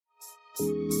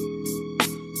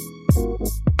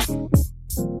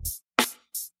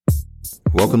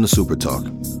Welcome to Super Talk,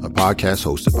 a podcast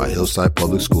hosted by Hillside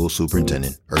Public School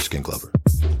Superintendent Erskine Glover.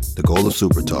 The goal of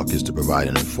Super Talk is to provide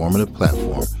an informative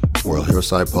platform where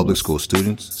Hillside Public School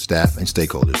students, staff, and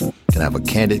stakeholders can have a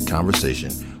candid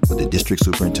conversation with the district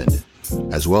superintendent,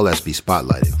 as well as be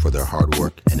spotlighted for their hard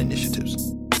work and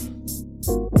initiatives.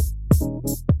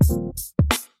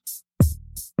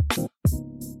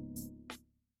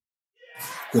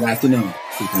 Good afternoon,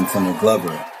 Superintendent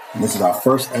Glover. And this is our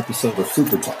first episode of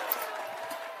Super Talk.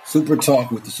 Super Talk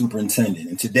with the Superintendent.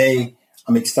 And today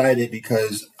I'm excited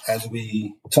because as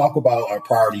we talk about our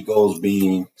priority goals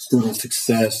being student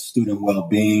success, student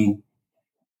well-being,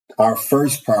 our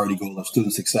first priority goal of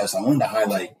student success, I wanted to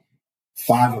highlight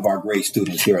 5 of our great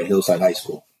students here at Hillside High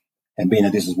School. And being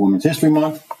that this is Women's History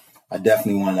Month, I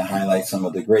definitely wanted to highlight some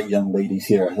of the great young ladies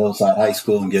here at Hillside High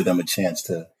School and give them a chance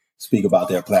to speak about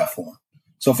their platform.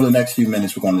 So for the next few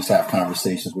minutes, we're going to just have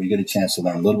conversations where you get a chance to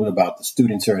learn a little bit about the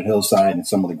students here at Hillside and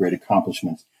some of the great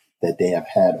accomplishments that they have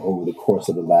had over the course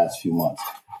of the last few months.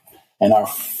 And our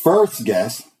first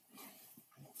guest,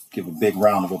 give a big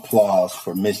round of applause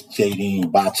for Miss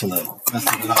Jadine Bachelor.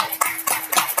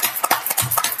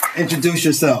 Introduce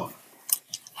yourself.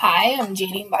 Hi, I'm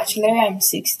Jadine Bachelor. I'm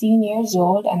 16 years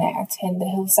old and I attend the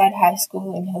Hillside High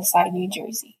School in Hillside, New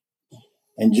Jersey.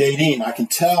 And Jadine, I can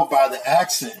tell by the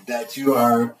accent that you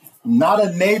are not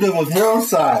a native of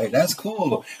Hillside. That's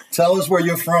cool. Tell us where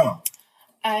you're from.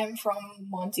 I'm from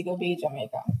Montego Bay,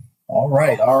 Jamaica. All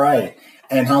right.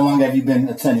 And how long have you been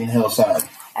attending Hillside?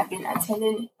 I've been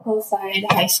attending Hillside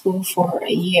High School for a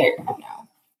year now.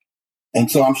 And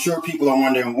so I'm sure people are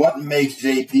wondering what makes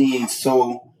Jadine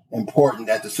so important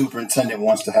that the superintendent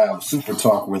wants to have super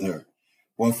talk with her.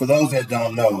 Well, for those that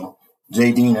don't know,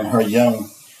 Jadine in her young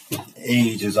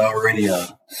age is already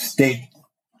a state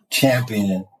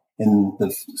champion in the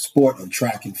sport of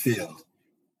track and field.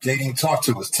 Jadine, talk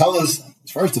to us. Tell us,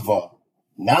 first of all,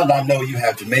 now that I know you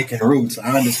have Jamaican roots,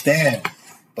 I understand,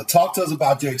 but talk to us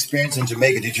about your experience in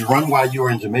Jamaica. Did you run while you were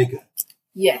in Jamaica?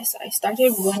 Yes, I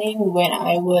started running when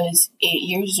I was 8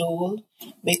 years old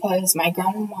because my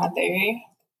grandmother,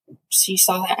 she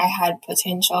saw that I had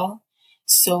potential.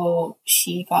 So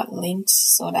she got links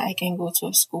so that I can go to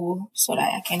a school so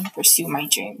that I can pursue my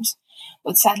dreams.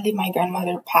 But sadly, my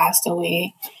grandmother passed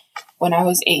away when I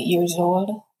was 8 years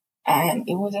old. And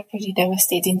it was a pretty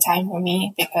devastating time for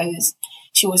me because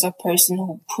she was a person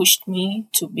who pushed me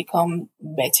to become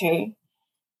better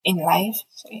in life.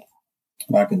 So, yeah.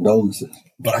 My condolences.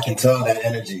 But I can tell that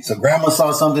energy. So grandma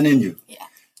saw something in you. Yeah.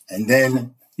 And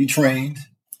then you trained.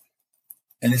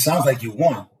 And it sounds like you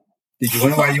won. Did you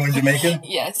win while you were in Jamaica?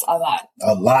 Yes, a lot.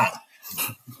 A lot.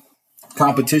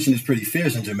 Competition is pretty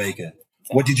fierce in Jamaica.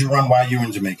 What did you run while you were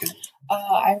in Jamaica?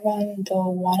 I ran the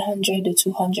 100, the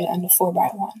 200, and the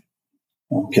 4x1.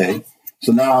 Okay.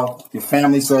 So now your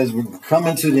family says we're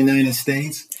coming to the United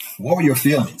States. What were your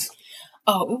feelings?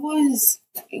 I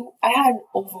had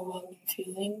overwhelming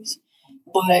feelings,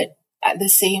 but at the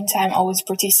same time, I was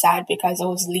pretty sad because I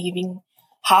was leaving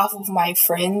half of my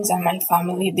friends and my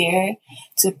family there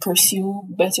to pursue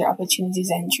better opportunities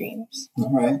and dreams.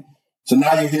 All right. So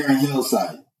now you're here in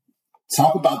Hillside.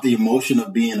 Talk about the emotion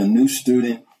of being a new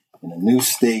student in a new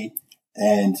state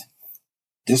and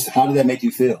just how did that make you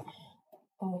feel?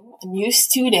 Oh, a new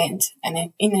student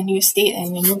and in a new state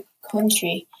and a new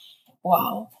country.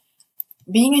 Wow.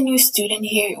 Being a new student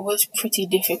here, it was pretty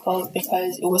difficult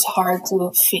because it was hard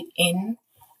to fit in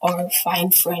or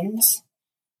find friends.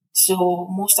 So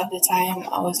most of the time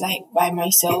I was like by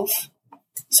myself.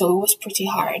 So it was pretty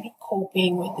hard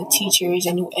coping with the teachers,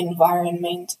 a new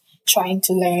environment, trying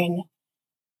to learn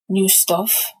new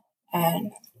stuff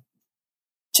and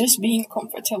just being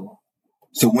comfortable.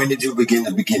 So when did you begin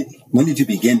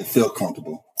to feel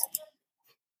comfortable?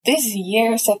 This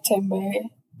year, September,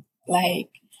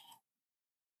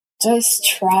 just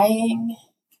trying.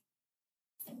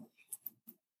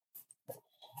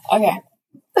 Okay.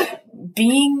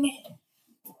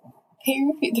 Can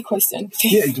you repeat the question,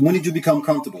 please? Yeah, when did you become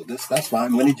comfortable? That's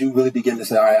fine. When did you really begin to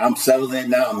say, all right, I'm settled in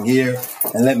now, I'm here,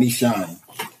 and let me shine?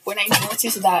 When I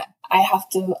noticed that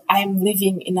I'm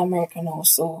living in America now,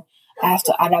 so I have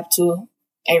to adapt to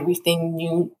everything,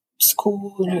 new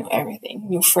school, new everything,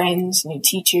 new friends, new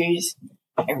teachers,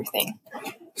 everything.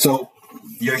 So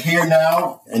you're here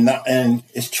now, and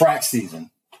it's track season.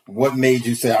 What made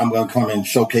you say, I'm going to come and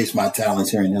showcase my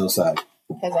talents here in Hillside?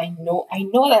 Because I know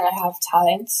that I have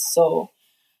talents, so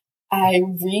I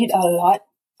read a lot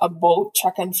about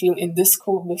track and field in this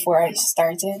school before I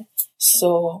started.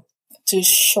 So to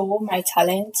show my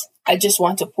talent, I just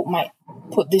want to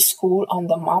put this school on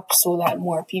the map so that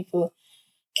more people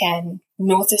can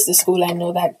notice the school and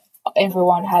know that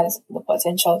everyone has the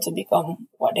potential to become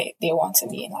what they want to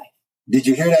be in life. Did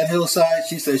you hear that, Hillside?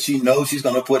 She says she knows she's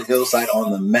going to put Hillside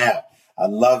on the map. I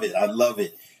love it. I love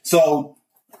it. So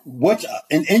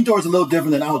indoor is a little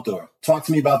different than outdoor. Talk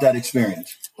to me about that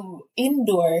experience. Ooh,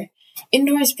 indoor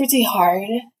is pretty hard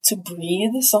to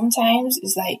breathe sometimes.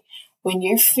 It's like when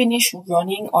you're finished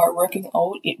running or working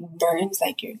out, it burns,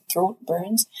 like your throat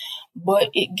burns. But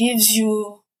it gives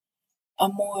you a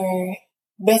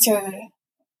better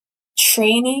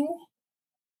training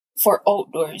for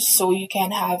outdoors, so you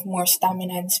can have more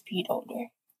stamina and speed outdoor.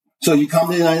 So you come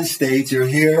to the United States, you're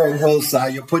here at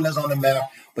Hillside, you're putting us on the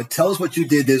map, but tell us what you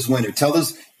did this winter. Tell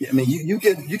us, I mean, you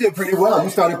did pretty well. You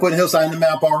started putting Hillside on the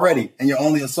map already, and you're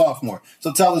only a sophomore.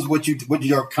 So tell us what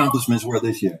your accomplishments were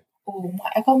this year. Oh,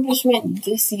 my accomplishment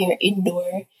this year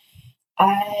indoor,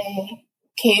 I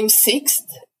came 6th.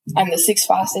 I'm the 6th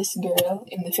fastest girl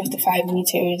in the 55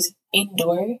 meters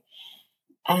indoor.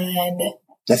 And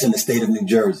that's in the state of New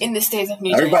Jersey. In the state of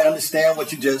New Jersey. Everybody understand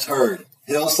what you just heard.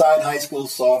 Hillside High School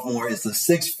sophomore is the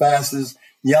 6th fastest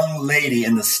young lady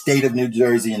in the state of New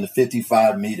Jersey in the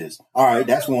 55 meters. All right,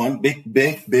 that's one. Big.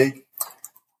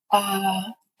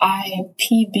 I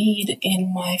PB'd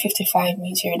in my 55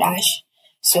 meter dash.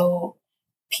 So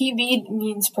PB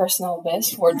means personal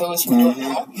best for those who don't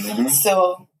know. Mm-hmm.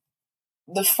 So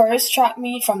the first track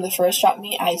meet,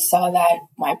 I saw that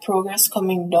my progress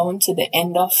coming down to the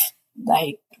end of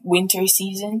like winter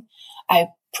season, I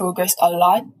progressed a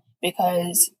lot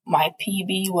because my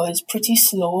PB was pretty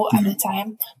slow at the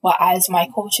time. But as my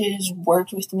coaches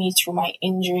worked with me through my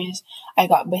injuries, I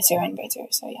got better and better.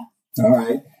 So yeah. All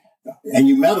right. And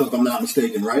you medaled, if I'm not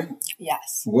mistaken, right?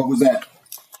 Yes. What was that?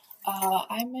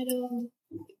 I medaled.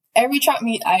 Every track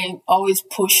meet, I always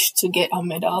push to get a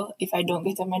medal. If I don't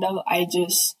get a medal, I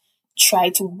just try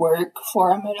to work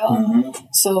for a medal. Mm-hmm.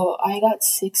 So I got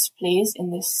 6th place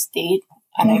in the state,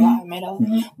 and I got a medal.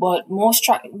 Mm-hmm. But most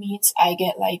track meets, I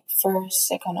get like 1st,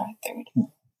 2nd, or 3rd.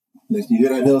 You hear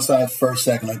that, Hillside?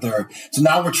 1st, 2nd, or 3rd. So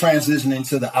now we're transitioning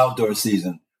to the outdoor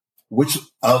season. Which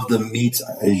of the meets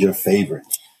is your favorite?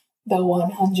 The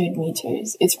 100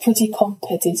 meters. It's pretty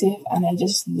competitive, and I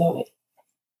just love it.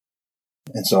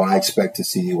 And so I expect to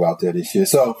see you out there this year.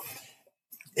 So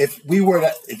if you're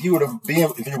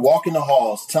walking the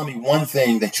halls, tell me one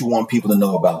thing that you want people to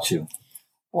know about you.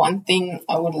 One thing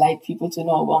I would like people to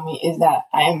know about me is that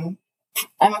I'm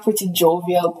a pretty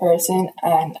jovial person,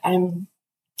 and I'm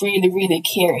really, really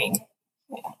caring.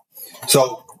 Yeah.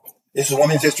 So this is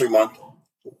Women's History Month.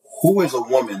 Who is a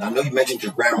woman? I know you mentioned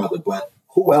your grandmother, but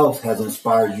who else has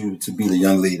inspired you to be the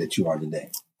young lady that you are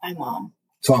today? My mom.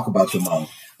 Talk about your mom.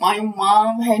 My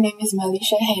mom, her name is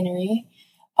Melisha Henry.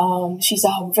 She's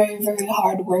a very, very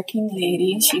hardworking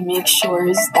lady. She makes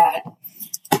sure that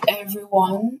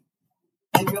everyone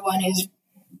is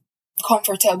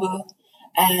comfortable,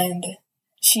 and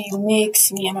she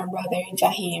makes me and my brother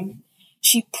Jahim.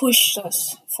 She pushed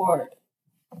us for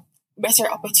better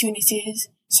opportunities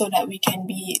so that we can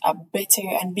be a better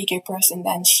and bigger person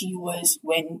than she was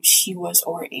when she was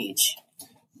our age.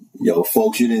 Yo,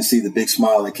 folks, you didn't see the big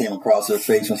smile that came across her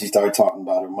face when she started talking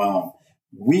about her mom.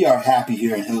 We are happy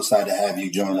here in Hillside to have you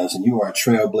join us, and you are a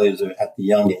trailblazer at the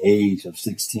young age of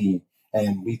 16.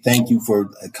 And we thank you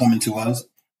for coming to us.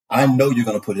 I know you're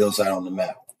going to put Hillside on the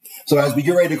map. So as we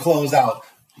get ready to close out,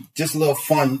 just a little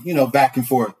fun, back and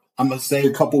forth. I'm going to say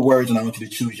a couple words, and I want you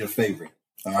to choose your favorite.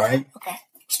 All right? Okay.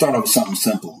 Start off with something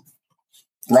simple.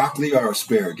 Broccoli or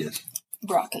asparagus?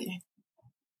 Broccoli.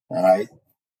 All right.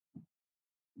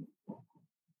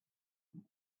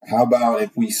 How about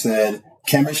if we said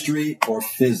chemistry or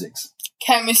physics?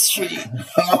 Chemistry.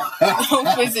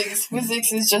 No physics.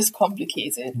 Physics is just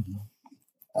complicated.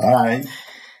 All right.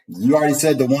 You already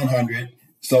said the 100.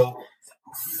 So,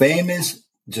 famous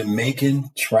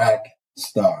Jamaican track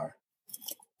star.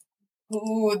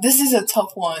 Ooh, this is a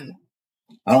tough one.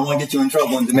 I don't want to get you in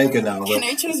trouble in Jamaica now. Can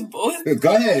I choose both?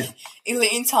 Go ahead.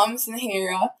 Elaine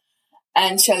Thompson-Hera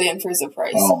and Shelly and Fraser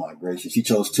Price. Oh, my gracious. She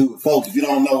chose two. Folks, if you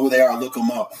don't know who they are, look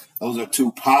them up. Those are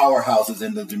two powerhouses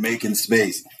in the Jamaican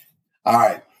space. All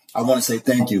right. I want to say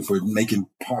thank you for making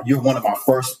part. You're one of our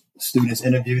first students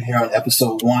interviewed here on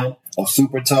episode 1 of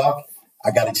Super Talk.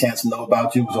 I got a chance to know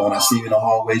about you. So when I see you in the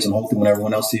hallways, and hopefully when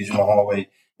everyone else sees you in the hallway,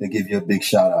 they give you a big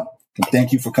shout out. And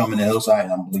thank you for coming to Hillside,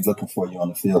 and I'm really looking for you on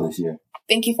the field this year.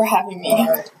 Thank you for having me. All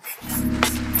right.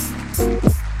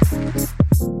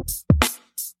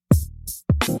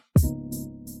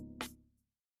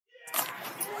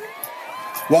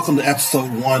 Welcome to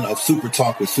episode 1 of Super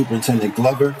Talk with Superintendent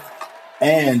Glover.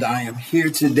 And I am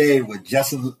here today with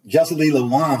Jessie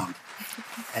Lawan.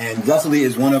 And Jessie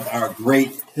is one of our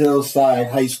great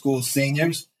Hillside High School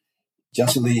seniors.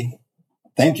 Jessie,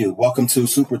 thank you. Welcome to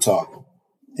Super Talk.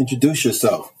 Introduce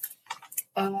yourself.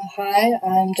 Hi,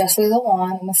 I'm Jessie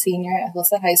Lawan. I'm a senior at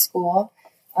Hillside High School.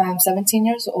 I'm 17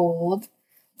 years old,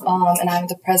 and I'm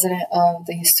the president of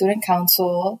the Student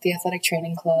Council, the Athletic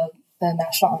Training Club, the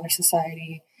National Honor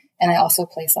Society, and I also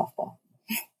play softball.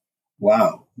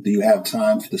 Wow. Do you have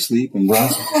time to sleep and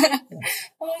rest?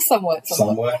 Somewhat.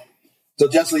 So,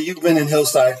 Jessie, you've been in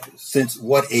Hillside since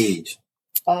what age?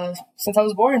 Since I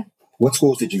was born. What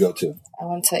schools did you go to? I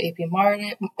went to AP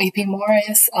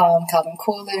Morris, Calvin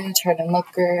Coolidge, Herman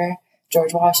Looker,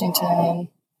 George Washington,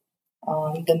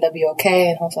 then WOK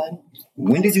and Hillside.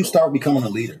 When did you start becoming a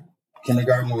leader?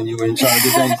 Kindergarten, when you were in charge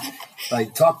of things?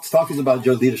 Like, talk to us about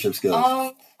your leadership skills.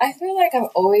 I feel like I've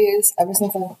always, ever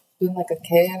since I've been like a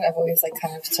kid, I've always like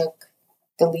kind of took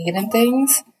the lead in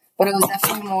things. But it was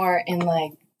definitely more in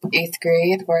like 8th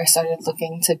grade where I started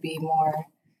looking to be more,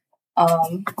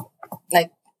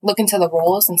 look into the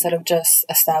roles instead of just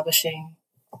establishing,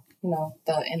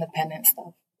 the independent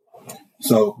stuff.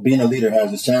 So being a leader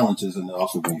has its challenges and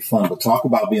also can be fun. But talk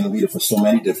about being a leader for so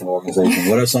many different organizations.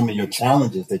 What are some of your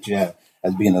challenges that you have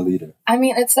as being a leader? I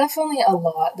mean, it's definitely a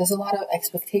lot. There's a lot of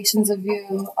expectations of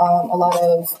you, a lot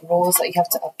of roles that you have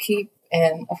to upkeep.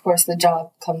 And of course, the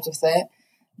job comes with it.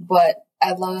 But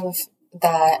I love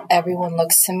that everyone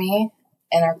looks to me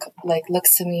and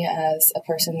looks to me as a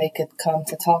person they could come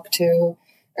to talk to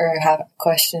or have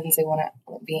questions they want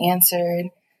to be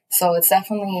answered. So it's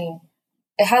definitely,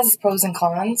 it has its pros and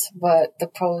cons, but the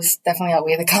pros definitely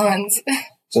outweigh the cons.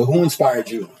 So who inspired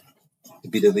you to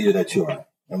be the leader that you are?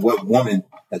 And what woman,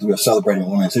 as we are celebrating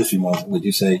Women's History Month, would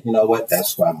you say, you know what,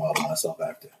 that's who I model myself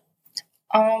after?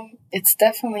 It's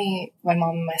definitely my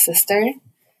mom and my sister.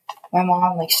 My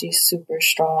mom, she's super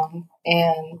strong.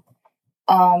 And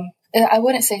I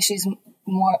wouldn't say she's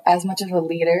as much of a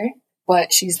leader,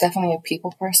 but she's definitely a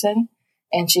people person.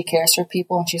 And she cares for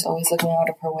people, and she's always going out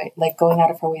of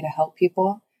her way to help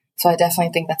people. So I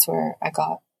definitely think that's where I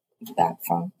got that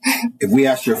from. If we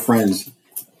asked your friends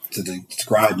to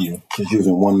describe you, just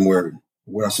using one word,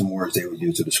 what are some words they would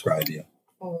use to describe you?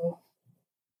 Oh.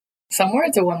 Some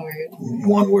words or one word?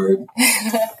 One word.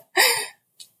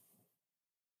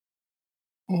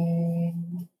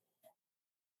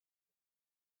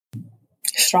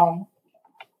 Strong.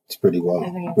 It's pretty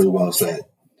well said.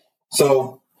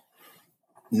 So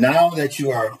now that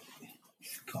you are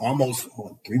almost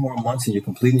 3 more months and you're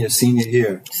completing your senior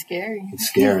year. Scary. It's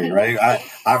scary, right?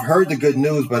 I've heard the good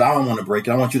news, but I don't want to break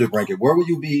it. I want you to break it. What will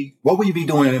you be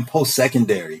doing in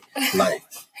post-secondary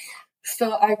life?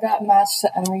 So I got matched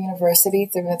to Emory University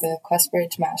through the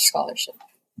Questbridge Match Scholarship.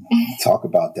 Talk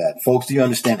about that. Folks, do you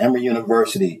understand Emory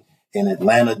University in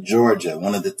Atlanta, Georgia,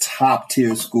 one of the top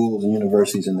tier schools and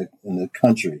universities in the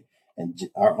country? And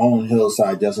our own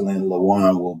Hillside, Jessie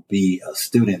Lawan, will be a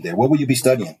student there. What will you be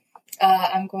studying?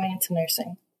 I'm going into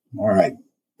nursing. All right.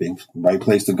 Right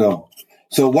place to go.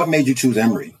 So what made you choose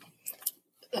Emory?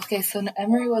 Okay, so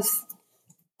Emory was,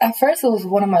 at first it was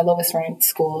one of my lowest ranked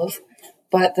schools,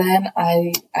 but then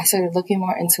I started looking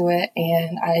more into it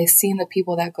and I seen the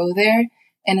people that go there,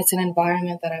 and it's an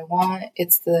environment that I want.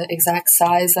 It's the exact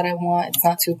size that I want. It's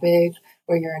not too big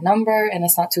where you're a number, and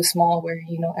it's not too small where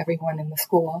you know everyone in the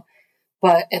school.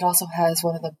 But it also has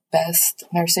one of the best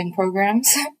nursing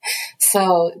programs.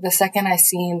 So the second I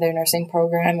seen their nursing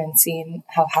program and seen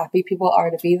how happy people are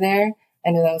to be there,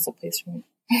 I knew that was a place for me.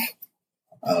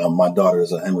 My daughter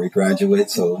is an Emory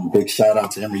graduate, so big shout out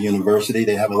to Emory University.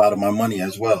 They have a lot of my money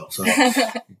as well. So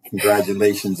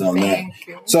congratulations on that. Thank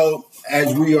you. So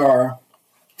as we are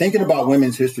thinking about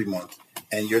Women's History Month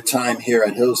and your time here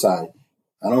at Hillside,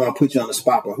 I don't want to put you on the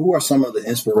spot, but who are some of the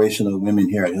inspirational women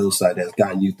here at Hillside that's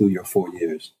gotten you through your 4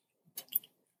 years?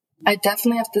 I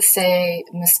definitely have to say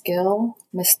Miss Gill,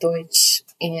 Miss Deutsch,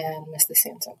 and Miss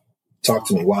DeSanto. Talk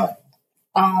to me. Why?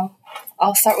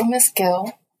 I'll start with Miss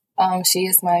Gill. She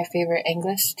is my favorite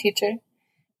English teacher,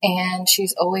 and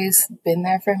she's always been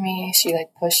there for me. She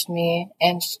pushed me,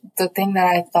 and the thing that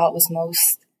I thought was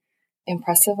most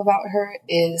impressive about her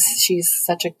is she's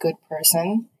such a good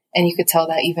person. And you could tell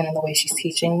that even in the way she's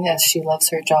teaching, as she loves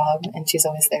her job and she's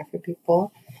always there for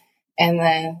people. And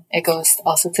then it goes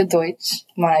also to Deutsch,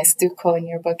 my Stuco and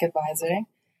yearbook advisor.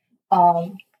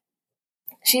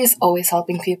 She is always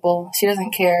helping people. She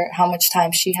doesn't care how much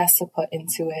time she has to put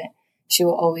into it. She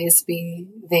will always be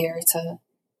there to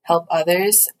help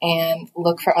others and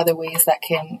look for other ways that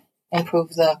can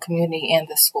improve the community and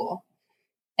the school.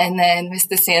 And then Ms.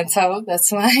 DeSanto,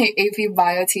 that's my AP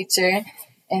bio teacher.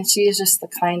 And she is just the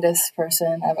kindest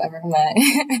person I've ever met.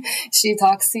 She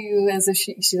talks to you as if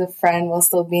she's a friend while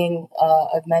still being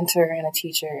a mentor and a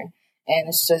teacher. And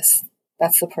it's just,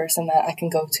 that's the person that I can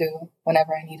go to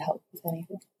whenever I need help with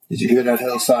anything. Did you hear that,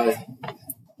 Hillside?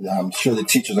 I'm sure the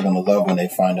teachers are going to love when they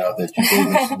find out that you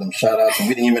gave us them shout outs. And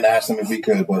we didn't even ask them if we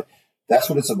could, but that's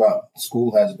what it's about.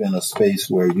 School has been a space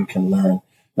where you can learn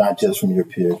not just from your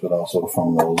peers, but also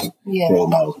from those role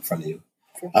models in front of you.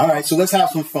 Sure. All right, so let's have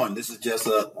some fun. This is just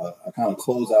a kind of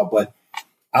closeout, but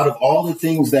out of all the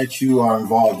things that you are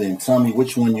involved in, tell me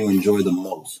which one you enjoy the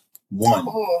most. One.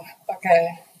 Oh,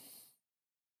 okay.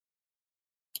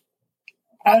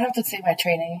 I would have to say my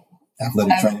training.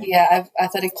 Athletic training? Yeah,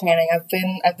 athletic training. I've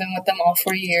been with them all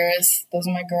 4 years. Those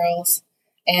are my girls.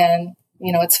 And,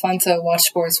 you know, it's fun to watch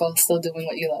sports while still doing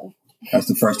what you love. That's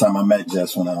the first time I met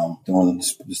Jess when during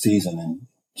the season, and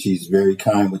she's very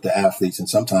kind with the athletes, and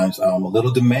sometimes a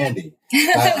little demanding.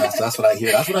 That's what I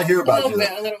hear. That's what I hear about you.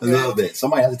 A little bit.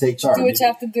 Somebody has to take charge. Do what you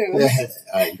have to do. Yeah,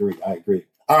 I agree.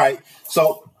 All right,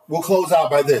 so we'll close out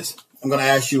by this. I'm going to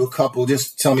ask you a couple.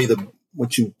 Just tell me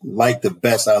what you like the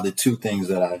best out of the two things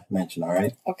that I mentioned. All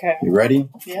right. Okay. You ready?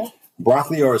 Yeah.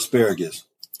 Broccoli or asparagus?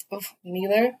 Oof,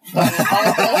 neither.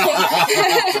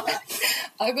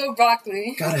 I'll go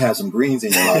broccoli. Gotta have some greens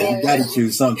in your life. You gotta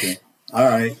choose something. All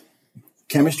right.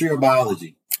 Chemistry or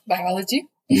biology? Biology.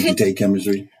 Did you take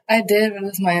chemistry? I did, but it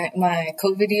was my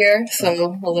COVID year, so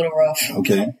a little rough.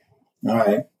 Okay. All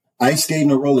right. Ice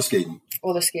skating or roller skating?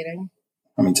 Roller skating.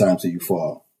 How many times did you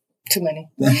fall? Too many.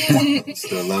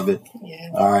 Still love it? Yeah.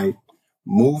 All right.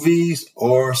 Movies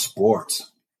or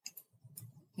sports?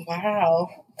 Wow.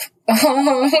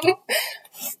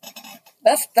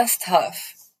 That's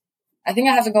tough. I think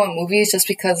I have to go in movies just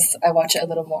because I watch it a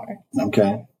little more.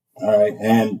 Okay. All right.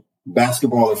 And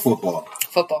basketball or football?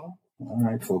 Football. All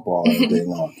right. Football all day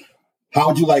long. How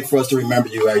would you like for us to remember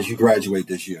you as you graduate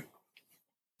this year?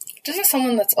 Just as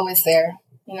someone that's always there,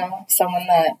 you know, someone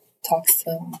that talks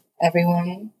to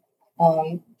everyone,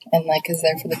 and like is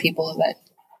there for the people that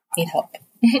need help.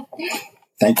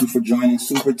 Thank you for joining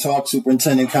Super Talk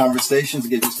Superintendent Conversations.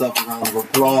 Give yourself a round of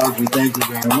applause. We thank you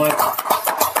very much.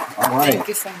 All right. Thank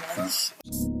you so much.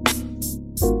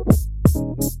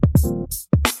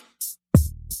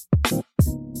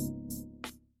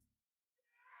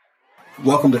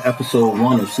 Welcome to episode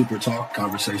 1 of Super Talk,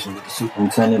 Conversation with the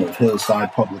Superintendent of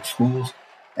Hillside Public Schools.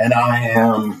 And I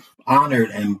am honored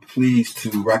and pleased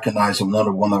to recognize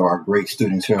another one of our great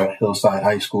students here at Hillside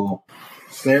High School,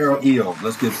 Sarah Eo.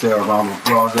 Let's give Sarah a round of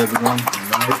applause, everyone.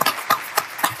 All right.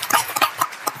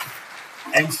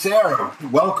 And Sarah,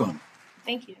 welcome.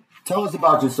 Thank you. Tell us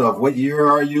about yourself. What year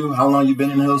are you? How long you been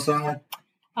in Hillside?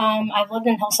 I've lived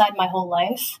in Hillside my whole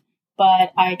life,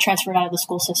 but I transferred out of the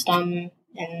school system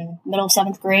in middle of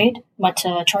 7th grade, went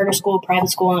to charter school, private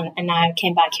school, and I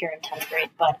came back here in 10th grade,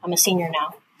 but I'm a senior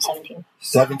now, 17.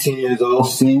 17 years old,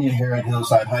 senior here at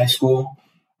Hillside High School.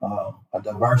 A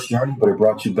diverse journey, but it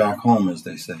brought you back home, as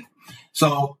they say.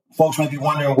 So folks might be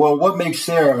wondering, well, what makes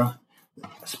Sarah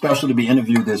special to be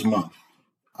interviewed this month?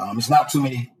 It's not too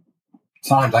many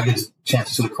times I get a chance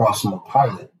to sit across from a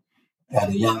pilot at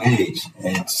a young age.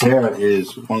 And Sarah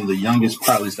is one of the youngest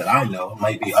pilots that I know.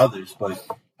 Might be others, but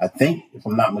I think, if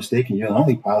I'm not mistaken, you're the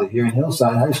only pilot here in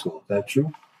Hillside High School. Is that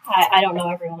true? I don't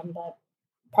know everyone, but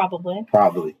probably.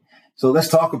 Probably. So let's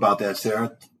talk about that,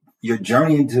 Sarah. Your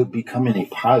journey into becoming a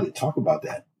pilot. Talk about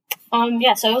that.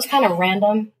 Yeah, so it was kind of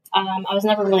random. I was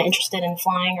never really interested in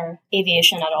flying or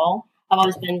aviation at all. I've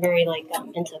always been very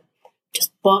into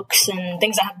just books and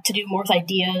things that have to do more with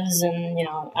ideas and,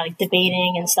 like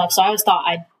debating and stuff. So I always thought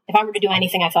if I were to do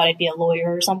anything, I thought I'd be a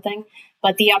lawyer or something.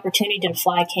 But the opportunity to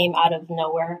fly came out of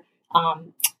nowhere.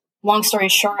 Long story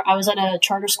short, I was at a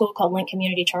charter school called Link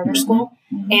Community Charter School.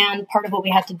 Mm-hmm. And part of what we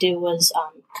had to do was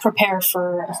prepare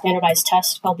for a standardized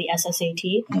test called the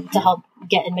SSAT to help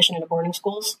get admission into boarding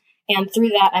schools. And through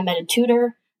that, I met a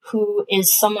tutor who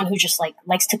is someone who just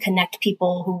likes to connect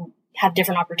people who have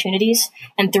different opportunities.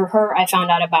 And through her, I found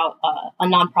out about a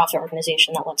nonprofit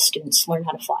organization that lets students learn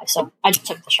how to fly. So I just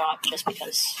took the shot just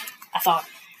because I thought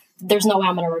there's no way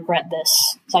I'm going to regret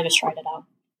this. So I just tried it out.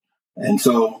 And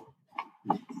so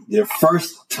your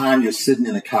first time you're sitting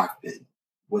in a cockpit,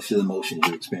 what's the emotion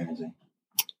you're experiencing?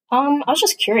 I was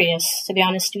just curious, to be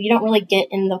honest. You don't really get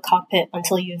in the cockpit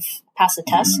until you've passed the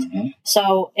test. Mm-hmm.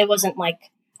 So it wasn't like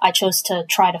I chose to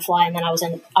try to fly and then I was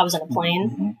in a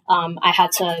plane. Mm-hmm. I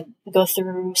had to go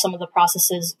through some of the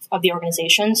processes of the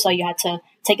organization. So you had to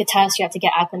take a test, you had to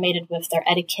get acclimated with their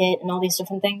etiquette and all these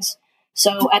different things.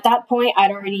 So at that point,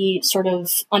 I'd already sort of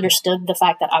understood the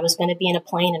fact that I was going to be in a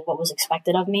plane and what was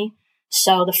expected of me.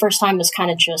 So the first time was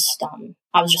kind of just,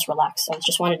 I was just relaxed. I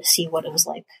just wanted to see what it was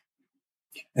like.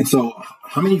 And so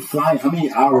how many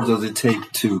hours does it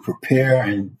take to prepare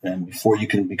and before you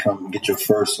can get your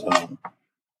first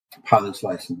pilot's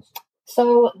license?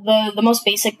 So the most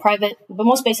basic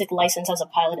license as a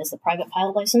pilot is the private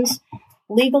pilot license.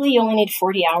 Legally, you only need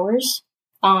 40 hours.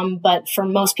 But for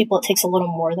most people, it takes a little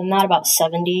more than that, about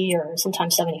 70 or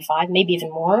sometimes 75, maybe even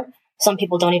more. Some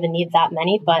people don't even need that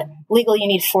many, but legally you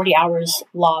need 40 hours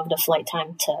logged of flight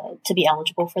time to be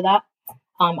eligible for that.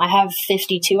 I have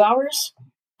 52 hours.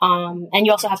 And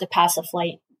you also have to pass a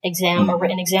flight exam, a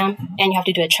written exam, and you have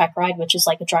to do a check ride, which is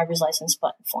like a driver's license,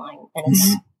 but flying. And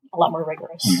it's a lot more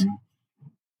rigorous.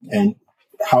 And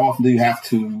how often do you have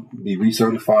to be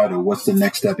recertified, or what's the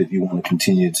next step if you want to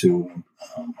continue to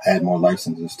add more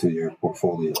licenses to your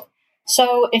portfolio?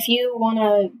 So if you want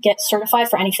to get certified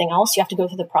for anything else, you have to go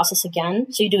through the process again.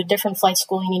 So you do a different flight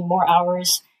school, you need more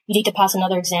hours, you need to pass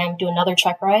another exam, do another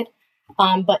check ride.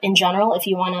 But in general, if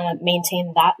you want to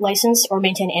maintain that license or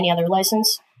maintain any other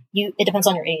license, it depends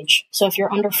on your age. So if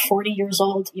you're under 40 years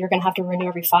old, you're going to have to renew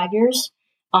every 5 years.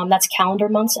 That's calendar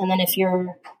months. And then if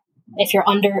you're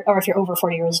over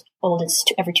 40 years old, it's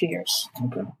every 2 years.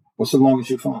 Okay. What's the longest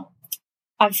you've flown?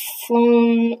 I've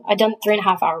done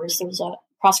 3.5 hours. There was a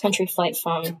cross-country flight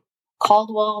from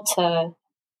Caldwell to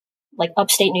like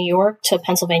upstate New York to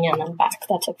Pennsylvania and then back.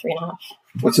 That took 3.5.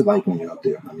 What's it like when you're up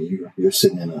there? I mean, you're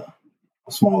sitting in a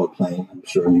smaller plane. I'm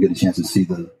sure you get a chance to see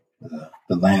the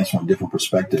lands from a different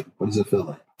perspective. What does it feel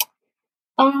like?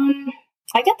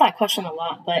 I get that question a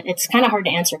lot, but it's kind of hard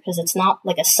to answer because it's not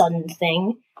like a sudden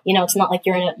thing. You know, it's not like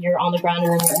you're on the ground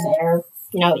and then you're in the air.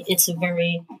 You know,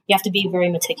 you have to be very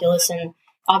meticulous, and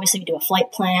obviously you do a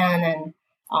flight plan, and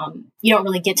you don't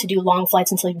really get to do long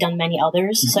flights until you've done many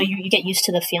others. So you get used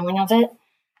to the feeling of it.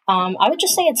 I would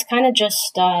just say it's kind of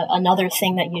just another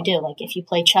thing that you do. Like if you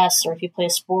play chess or if you play a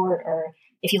sport or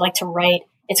if you like to write,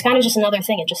 it's kind of just another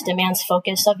thing. It just demands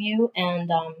focus of you.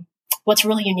 And what's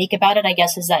really unique about it, I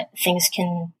guess, is that things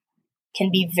can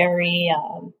be very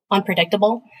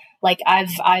unpredictable. Like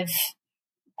I've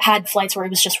had flights where it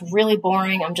was just really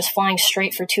boring. I'm just flying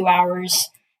straight for 2 hours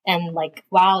and like,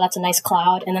 wow, that's a nice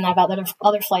cloud. And then I've had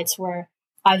other flights where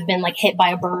I've been like hit by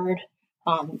a bird.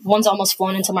 One's almost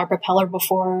flown into my propeller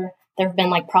before. There have been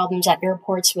like problems at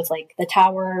airports with like the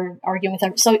tower arguing with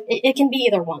them. So it can be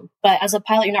either one. But as a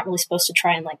pilot, you're not really supposed to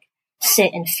try and like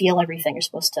sit and feel everything. You're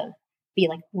supposed to be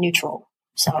like neutral.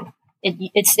 So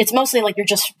it's mostly like you're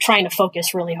just trying to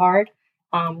focus really hard.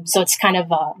 So it's kind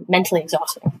of mentally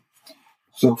exhausting.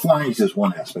 So flying is just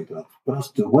one aspect of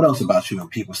it. What else about you? When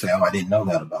people say, "Oh, I didn't know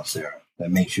that about Sarah," that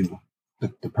makes you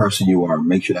the person you are,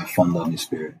 makes you that fun, loving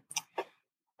spirit.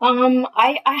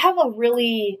 I have a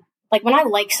really, like when I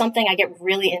like something, I get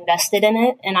really invested in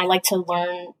it and I like to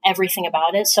learn everything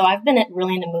about it. So I've been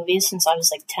really into movies since I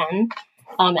was like 10.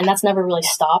 And that's never really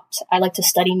stopped. I like to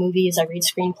study movies. I read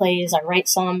screenplays. I write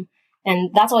some,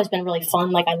 and that's always been really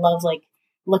fun. Like I love like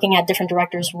looking at different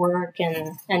directors' work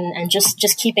and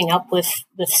just keeping up with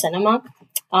cinema.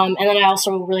 And then I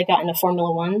also really got into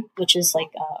Formula One, which is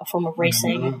like a form of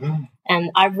racing.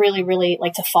 And I really, really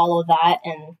like to follow that,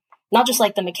 and not just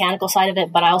like the mechanical side of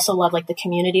it, but I also love like the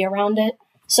community around it.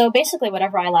 So basically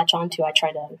whatever I latch onto, I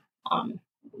try to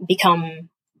become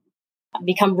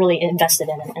really invested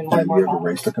in it and learn more about it. Have you ever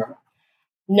raced a car?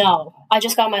 No, I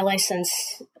just got my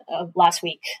license last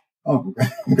week. Oh,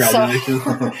 congratulations.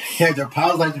 You had your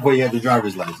pilot's license before you had your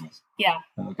driver's license. Yeah.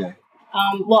 Okay.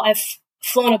 Well, I've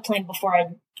flown a plane before I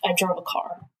drove a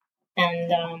car.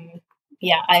 And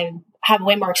I have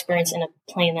way more experience in a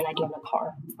plane than I do in a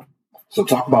car. So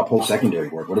talk about post-secondary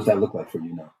work. What does that look like for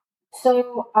you now?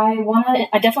 So I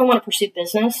definitely want to pursue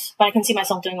business, but I can see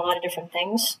myself doing a lot of different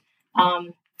things.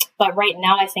 But right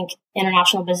now, I think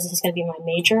international business is going to be my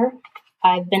major.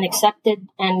 I've been accepted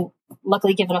and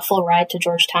luckily given a full ride to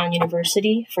Georgetown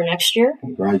University for next year.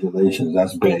 Congratulations.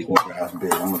 That's big. That's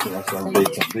big. I'm going to say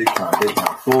that's big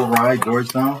time. Full ride,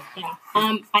 Georgetown? Yeah.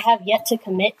 I have yet to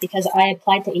commit because I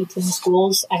applied to 18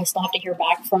 schools. I still have to hear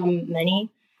back from many.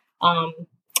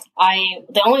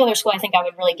 The only other school I think I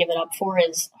would really give it up for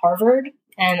is Harvard.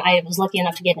 And I was lucky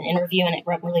enough to get an interview and it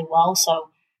went really well. So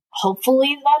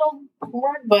hopefully that'll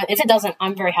work. But if it doesn't,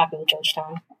 I'm very happy with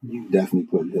Georgetown. You definitely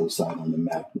put Hillside on the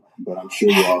map. But I'm sure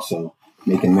you're also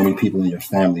making many people in your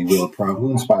family real proud.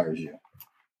 Who inspires you?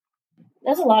 I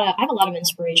have a lot of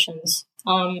inspirations.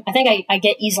 I think I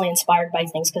get easily inspired by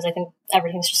things because I think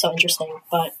everything's just so interesting.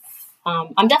 But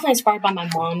I'm definitely inspired by my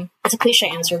mom. It's a cliche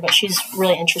answer, but she's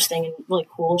really interesting and really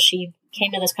cool. She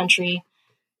came to this country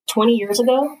 20 years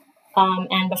ago.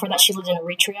 And before that, she lived in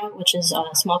Eritrea, which is a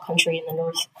small country in the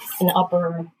north, in the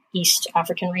upper East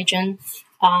African region.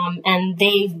 And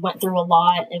they went through a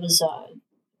lot. It was a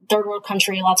third world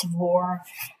country, lots of war.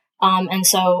 And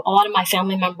so a lot of my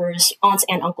family members, aunts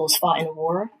and uncles fought in a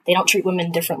war. They don't treat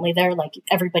women differently there. Like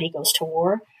everybody goes to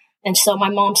war. And so my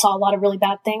mom saw a lot of really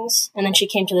bad things. And then she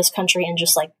came to this country and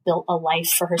just like built a life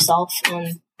for herself.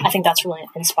 And I think that's really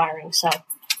inspiring. So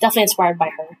definitely inspired by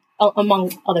her,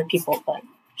 among other people, but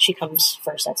she comes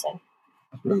first, I'd say.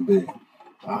 That's very big.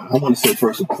 I want to say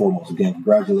first and foremost, again,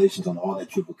 congratulations on all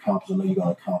that you've accomplished. I know you're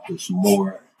going to accomplish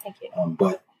more. Thank you.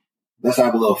 But let's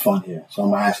have a little fun here. So I'm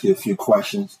going to ask you a few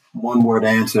questions, one word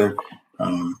answer,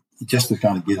 just to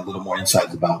kind of get a little more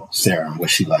insights about Sarah and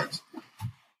what she likes.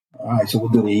 All right, so we'll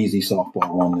do the easy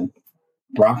softball one.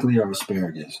 Broccoli or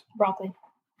asparagus? Broccoli.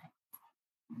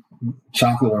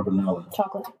 Chocolate or vanilla?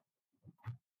 Chocolate.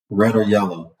 Red or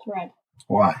yellow? Red.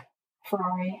 Why?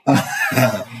 Ferrari.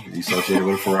 You associated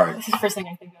with a Ferrari. This is the first thing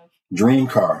I think of. Dream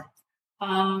car?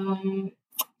 I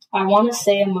want to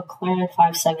say a McLaren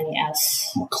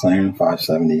 570S. McLaren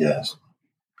 570S.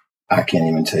 I can't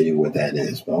even tell you what that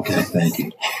is, but okay, thank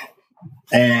you.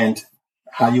 And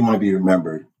how you want to be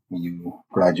remembered when you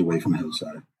graduate from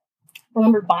Hillside?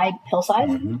 Remembered by Hillside?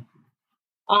 Mm-hmm.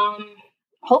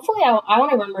 Hopefully I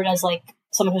want to be remembered as like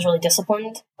someone who's really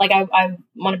disciplined. Like I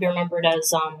want to be remembered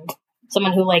as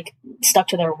someone who like stuck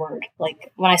to their word.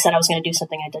 Like when I said I was going to do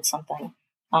something, I did something.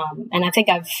 And I think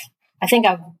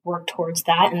I've worked towards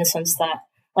that in the sense that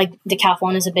like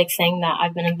decathlon is a big thing that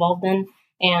I've been involved in.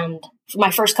 And for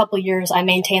my first couple of years, I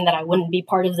maintained that I wouldn't be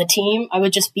part of the team. I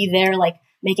would just be there like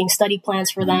making study plans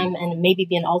for them and maybe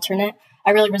be an alternate.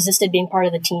 I really resisted being part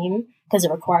of the team because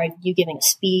it required you giving a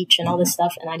speech and all this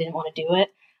stuff. And I didn't want to do it.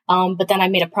 But then I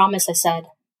made a promise. I said,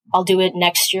 I'll do it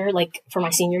next year, like for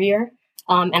my senior year.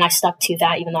 And I stuck to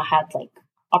that, even though I had like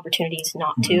opportunities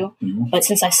not to. Mm-hmm. But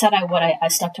since I said I would, I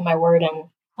stuck to my word.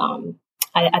 And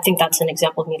I think that's an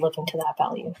example of me living to that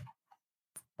value.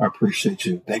 I appreciate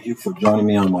you. Thank you for joining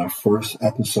me on my first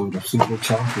episode of Super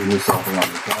Talk. We will talk around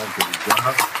the time. Good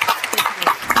job.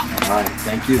 All right.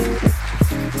 Thank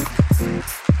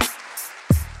you.